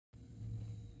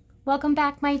Welcome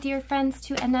back, my dear friends,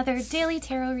 to another daily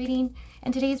tarot reading.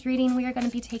 In today's reading, we are going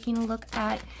to be taking a look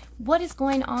at what is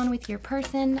going on with your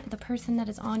person, the person that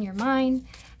is on your mind,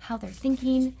 how they're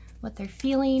thinking, what they're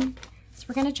feeling. So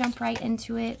we're going to jump right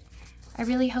into it. I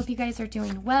really hope you guys are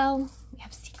doing well. We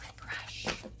have Secret Crush.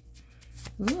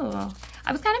 Ooh,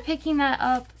 I was kind of picking that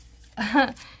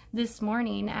up this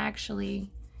morning,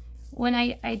 actually, when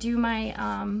I do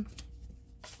my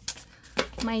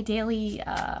my daily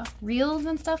reels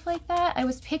and stuff like that. I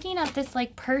was picking up this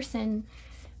like person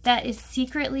that is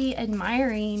secretly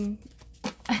admiring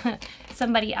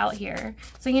somebody out here.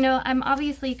 So, you know, I'm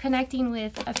obviously connecting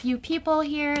with a few people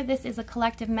here. This is a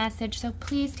collective message, so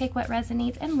please take what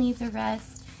resonates and leave the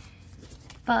rest.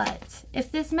 But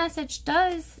if this message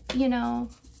does, you know,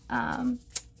 I'm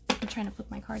trying to flip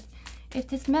my cards. If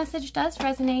this message does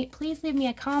resonate, please leave me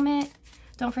a comment.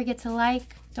 Don't forget to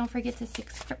like. Don't forget to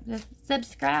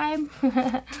subscribe.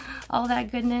 All that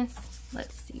goodness.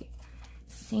 Let's see.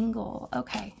 Single.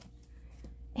 Okay.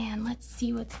 And let's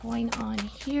see what's going on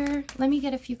here. Let me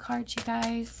get a few cards, you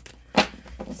guys.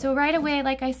 So right away,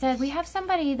 like I said, we have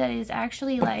somebody that is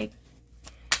actually like,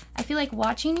 I feel like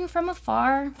watching you from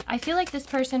afar. I feel like this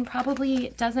person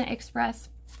probably doesn't express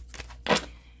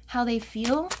how they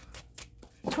feel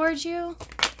towards you.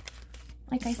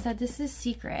 Like I said, this is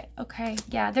secret, okay?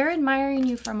 Yeah, they're admiring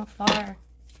you from afar.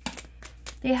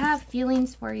 They have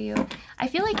feelings for you. I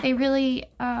feel like they really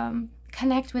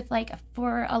connect with, like,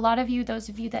 for a lot of you, those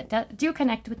of you that do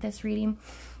connect with this reading,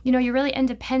 you know, you're really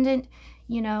independent.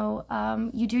 You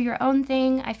know, you do your own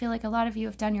thing. I feel like a lot of you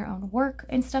have done your own work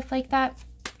and stuff like that.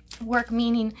 Work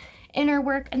meaning inner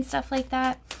work and stuff like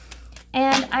that.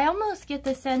 And I almost get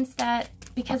the sense that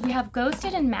because we have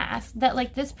ghosted and masked, that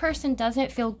like this person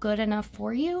doesn't feel good enough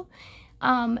for you.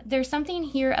 There's something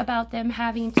here about them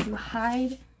having to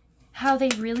hide how they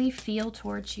really feel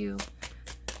towards you.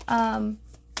 But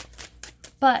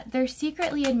they're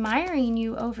secretly admiring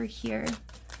you over here.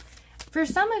 For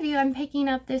some of you, I'm picking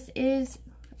up this is,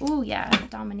 oh yeah,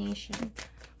 domination.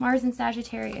 Mars and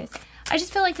Sagittarius. I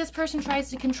just feel like this person tries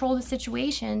to control the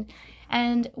situation.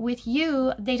 And with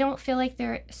you, they don't feel like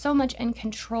they're so much in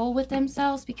control with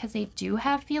themselves because they do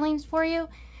have feelings for you.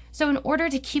 So in order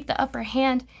to keep the upper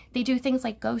hand, they do things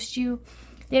like ghost you.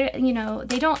 They, you know,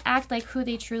 they don't act like who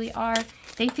they truly are.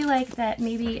 They feel like that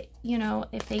maybe, you know,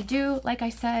 if they do, like I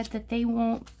said, that they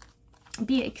won't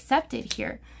be accepted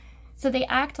here. So they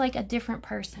act like a different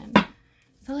person.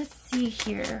 So let's see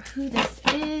here who this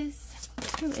is.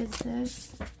 Who is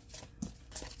this?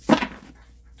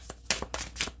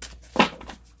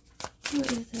 Who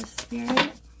is this,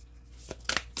 Spirit?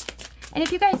 And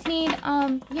if you guys need,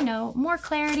 you know, more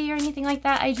clarity or anything like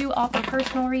that, I do offer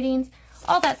personal readings.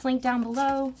 All that's linked down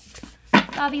below. So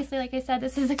obviously, like I said,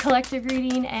 this is a collective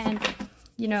reading, and,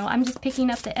 you know, I'm just picking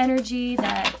up the energy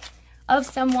that of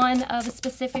someone, of a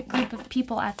specific group of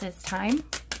people at this time.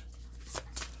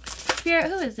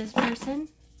 Spirit, who is this person?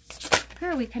 Who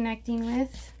are we connecting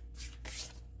with?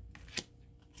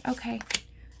 Okay.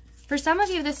 For some of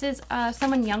you, this is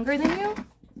someone younger than you.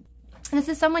 This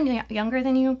is someone younger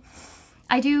than you.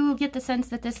 I do get the sense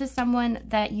that this is someone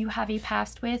that you have a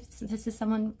past with. So this is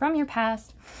someone from your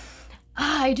past.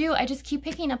 I just keep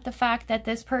picking up the fact that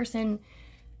this person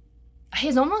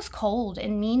is almost cold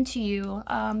and mean to you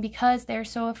because they're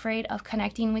so afraid of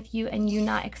connecting with you and you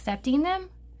not accepting them.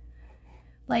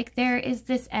 Like there is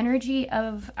this energy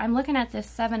of, I'm looking at this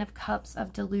 7 of Cups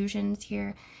of delusions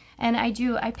here. And I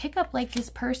pick up like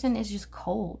this person is just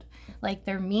cold. Like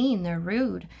they're mean, they're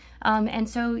rude. And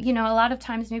so, you know, a lot of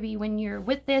times maybe when you're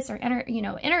with this or,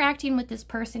 interacting with this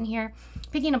person here,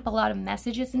 picking up a lot of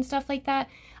messages and stuff like that,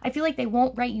 I feel like they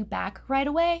won't write you back right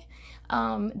away.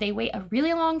 They wait a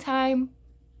really long time,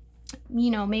 you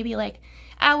know, maybe like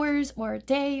hours or a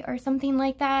day or something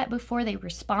like that before they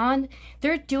respond.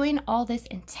 They're doing all this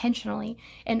intentionally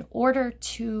in order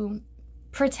to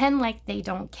pretend like they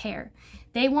don't care.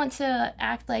 They want to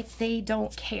act like they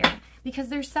don't care because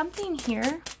there's something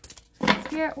here.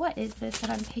 Spirit, what is this that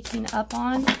I'm picking up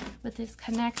on with this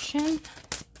connection?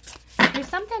 There's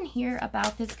something here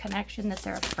about this connection that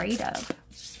they're afraid of.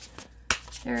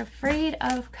 They're afraid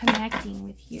of connecting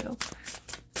with you.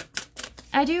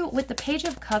 I do, with the Page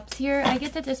of Cups here, I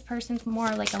get that this person's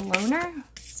more like a loner.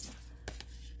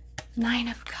 9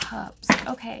 of Cups.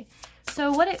 Okay.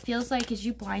 So what it feels like is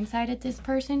you blindsided this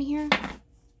person here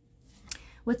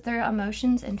with their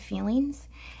emotions and feelings.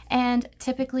 And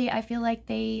typically I feel like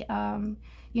they,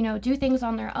 you know, do things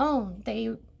on their own.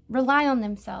 They rely on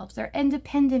themselves. They're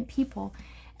independent people.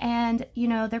 and, you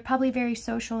know, they're probably very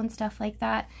social and stuff like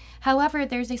that. However,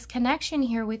 there's this connection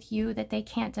here with you that they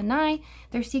can't deny.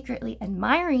 They're secretly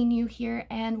admiring you here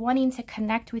and wanting to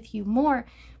connect with you more,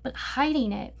 but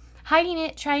hiding it,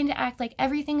 trying to act like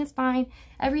everything is fine,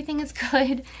 everything is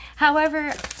good.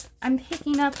 However, I'm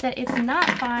picking up that it's not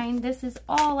fine. This is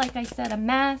all, like I said, a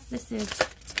mask. This is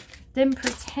them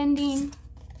pretending.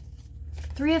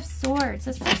 Three of Swords.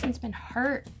 This person's been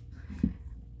hurt.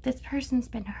 This person's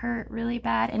been hurt really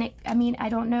bad. And I mean, I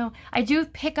don't know. I do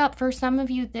pick up for some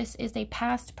of you, this is a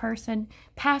past person,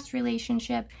 past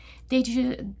relationship. They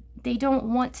don't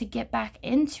want to get back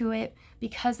into it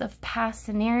because of past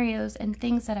scenarios and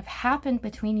things that have happened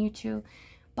between you two.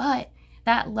 But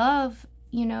that love,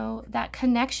 you know, that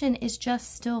connection is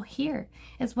just still here,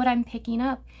 is what I'm picking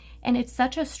up. And it's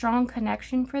such a strong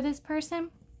connection for this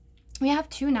person. We have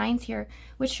 2 9s here,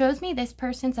 which shows me this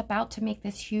person's about to make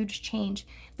this huge change.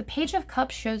 The Page of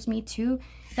Cups shows me too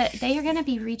that they are going to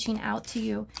be reaching out to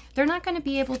you. They're not going to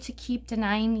be able to keep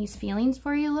denying these feelings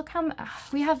for you. Look how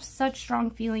we have such strong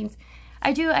feelings.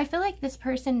 I feel like this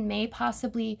person may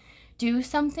possibly do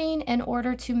something in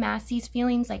order to mask these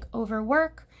feelings, like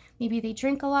overwork. Maybe they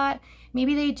drink a lot.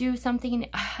 Maybe they do something,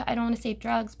 I don't want to say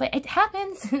drugs, but it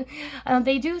happens.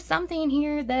 They do something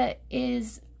here that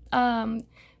is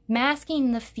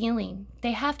masking the feeling.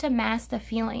 They have to mask the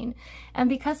feeling. And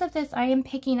because of this, I am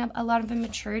picking up a lot of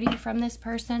immaturity from this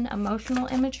person, emotional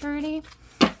immaturity.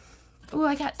 Oh,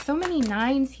 I got so many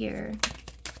 9s here.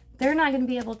 They're not going to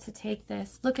be able to take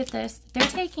this. Look at this. They're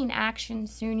taking action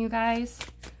soon, you guys.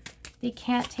 They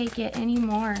can't take it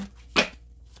anymore.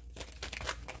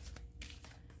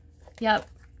 Yep,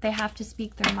 they have to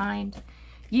speak their mind.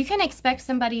 You can expect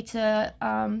somebody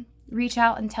to reach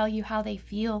out and tell you how they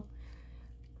feel.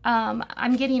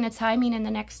 I'm getting a timing in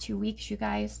the next 2 weeks, you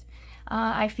guys.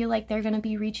 I feel like they're going to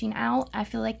be reaching out. I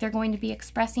feel like they're going to be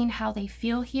expressing how they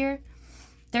feel here.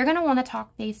 They're going to want to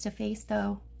talk face to face,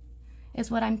 though, is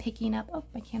what I'm picking up. Oh,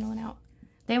 my candle went out.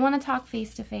 They want to talk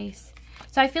face to face.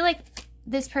 So I feel like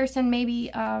this person maybe,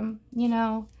 you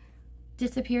know,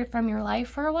 disappeared from your life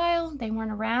for a while. They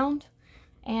weren't around.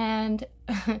 And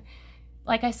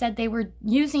like I said, they were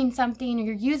using something, or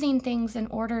you're using things in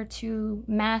order to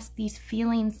mask these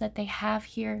feelings that they have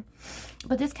here.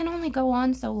 But this can only go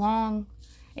on so long.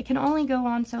 It can only go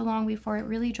on so long before it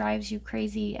really drives you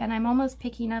crazy. And I'm almost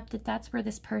picking up that that's where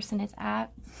this person is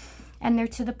at. And they're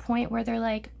to the point where they're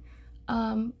like,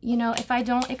 you know, if I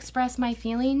don't express my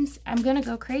feelings, I'm going to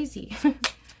go crazy.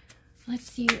 Let's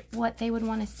see what they would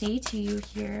want to say to you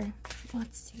here.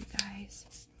 Let's see, guys.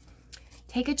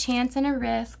 Take a chance and a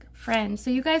risk. Friends. So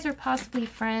you guys are possibly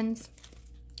friends.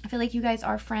 I feel like you guys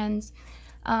are friends.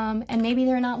 And maybe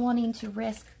they're not wanting to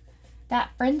risk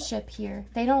that friendship here.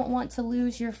 They don't want to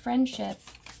lose your friendship.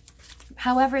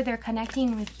 However, they're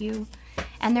connecting with you.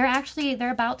 And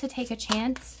they're about to take a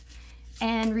chance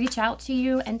and reach out to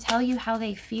you and tell you how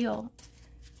they feel.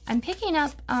 I'm picking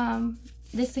up,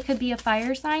 this could be a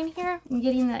fire sign here. I'm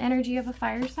getting the energy of a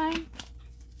fire sign.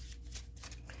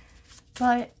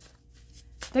 But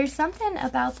there's something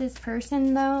about this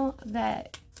person, though,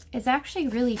 that is actually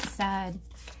really sad.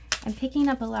 I'm picking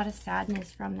up a lot of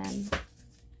sadness from them.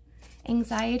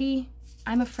 Anxiety.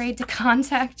 I'm afraid to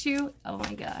contact you. Oh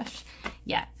my gosh.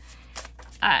 Yeah.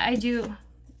 I do.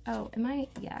 Oh, am I?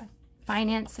 Yeah.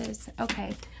 Finances.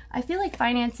 Okay. I feel like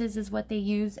finances is what they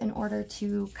use in order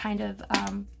to kind of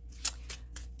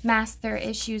mask their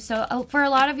issues. So for a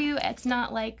lot of you, it's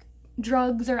not like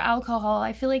drugs or alcohol.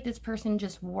 I feel like this person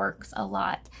just works a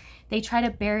lot. They try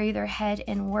to bury their head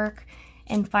in work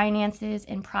and finances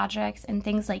and projects and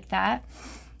things like that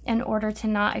in order to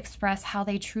not express how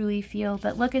they truly feel.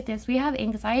 But look at this. We have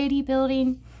anxiety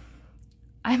building.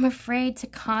 I'm afraid to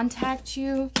contact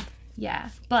you. Yeah,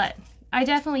 but I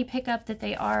definitely pick up that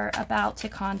they are about to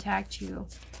contact you.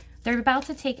 They're about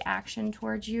to take action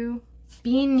towards you.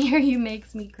 Being near you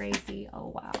makes me crazy. Oh,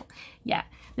 wow. Yeah,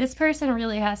 this person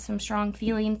really has some strong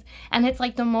feelings. And it's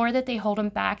like the more that they hold them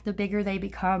back, the bigger they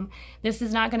become. This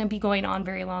is not going to be going on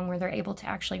very long where they're able to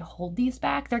actually hold these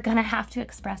back. They're going to have to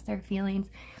express their feelings.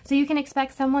 So you can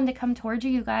expect someone to come towards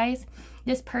you, you guys.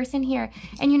 This person here.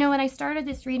 And you know, when I started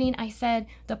this reading, I said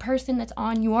the person that's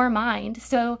on your mind.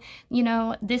 So, you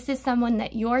know, this is someone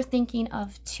that you're thinking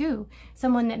of too.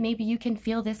 Someone that maybe you can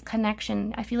feel this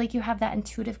connection. I feel like you have that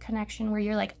intuitive connection where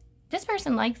you're like, this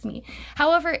person likes me.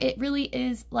 However, it really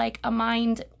is like a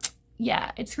mind.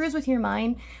 Yeah, it screws with your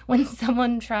mind when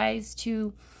someone tries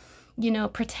to, you know,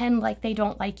 pretend like they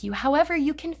don't like you. However,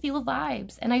 you can feel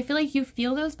vibes. And I feel like you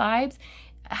feel those vibes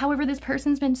However, this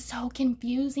person's been so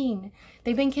confusing.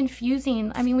 They've been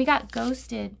confusing. I mean, we got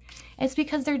ghosted. It's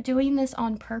because they're doing this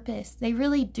on purpose. They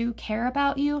really do care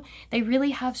about you. They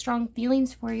really have strong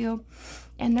feelings for you.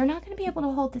 And they're not going to be able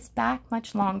to hold this back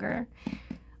much longer.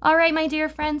 All right, my dear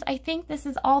friends, I think this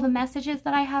is all the messages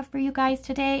that I have for you guys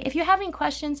today. If you have any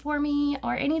questions for me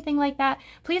or anything like that,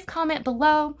 please comment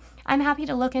below. I'm happy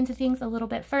to look into things a little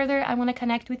bit further. I want to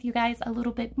connect with you guys a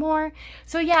little bit more.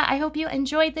 So yeah, I hope you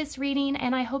enjoyed this reading,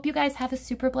 and I hope you guys have a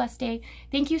super blessed day.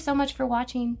 Thank you so much for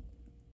watching.